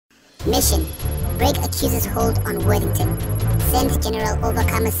Mission: break accuser's hold on Worthington. Send General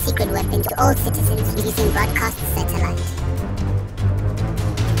Overcomer's secret weapon to all citizens using broadcast satellite.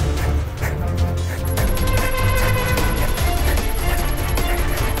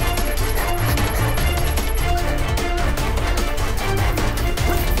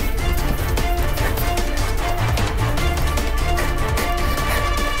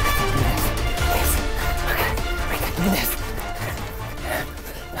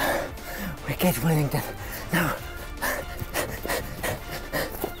 Get Worthington. No.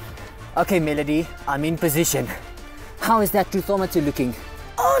 Okay, Melody, I'm in position. How is that truthometer looking?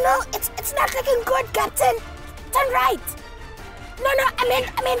 Oh no, it's not looking good, Captain. Turn right. No, I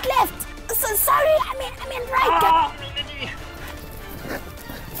meant left. So sorry, I meant right, Captain.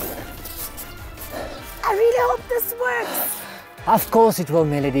 I really hope this works. Of course it will,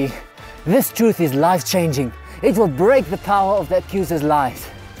 Melody. This truth is life-changing. It will break the power of the accuser's lies.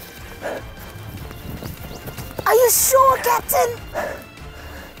 Are you sure, Captain?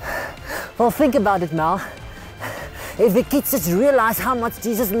 Well, think about it, Mal. If the kids just realize how much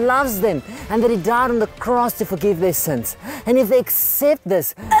Jesus loves them and that He died on the cross to forgive their sins, and if they accept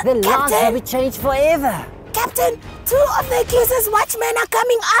this, their lives will be changed forever. Captain, 2 of the accuser's watchmen are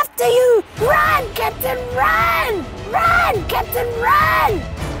coming after you. Run, Captain, run! Run, Captain, run!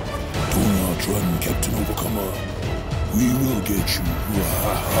 Do not run, Captain Overcomer. We will get you.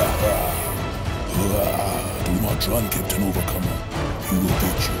 Do not run, Captain Overcomer. He will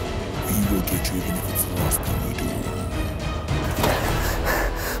get you. He will get you even if it's the last thing we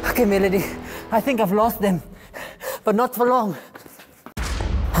do. Okay, Melody. I think I've lost them. But not for long.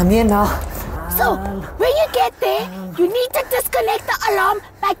 I'm here now. So, when you get there, you need to disconnect the alarm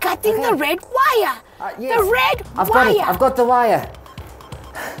by cutting the red wire. Yes. The red I've wire. got it. I've got the wire.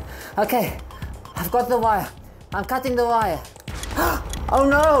 Okay. I've got the wire. I'm cutting the wire. Oh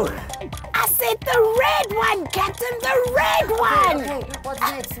no! I said the red one, Captain, the red one! Okay, what's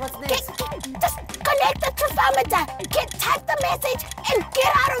next? What's next? Just connect the truthometer, type the message, and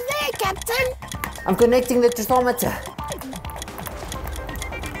get out of there, Captain! I'm connecting the truthometer.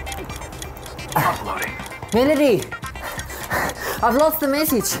 Uploading. Melody! I've lost the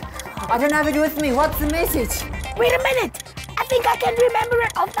message. I don't have it with me. What's the message? Wait a minute! I think I can remember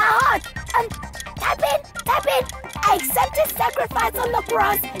it off the heart. Type it! I accept His sacrifice on the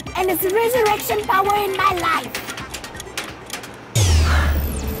cross and His resurrection power in my life.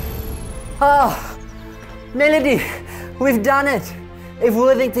 Oh, Melody, we've done it. If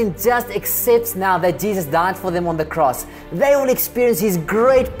Worthington just accepts now that Jesus died for them on the cross, they will experience His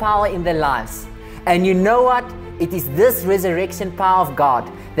great power in their lives. And you know what? It is this resurrection power of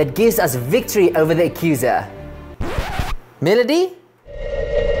God that gives us victory over the accuser. Melody?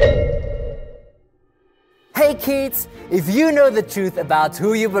 Hey kids, if you know the truth about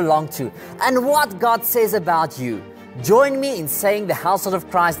who you belong to and what God says about you, join me in saying the Household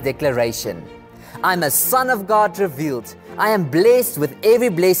of Christ declaration. I'm a son of God revealed. I am blessed with every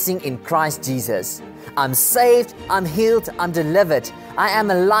blessing in Christ Jesus. I'm saved, I'm healed, I'm delivered. I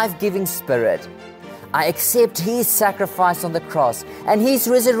am a life-giving spirit. I accept His sacrifice on the cross and His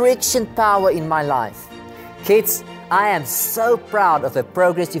resurrection power in my life. Kids, I am so proud of the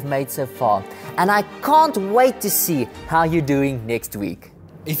progress you've made so far, and I can't wait to see how you're doing next week.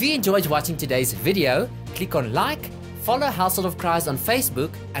 If you enjoyed watching today's video, click on like, follow Household of Christ on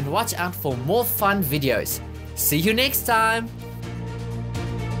Facebook, and watch out for more fun videos. See you next time!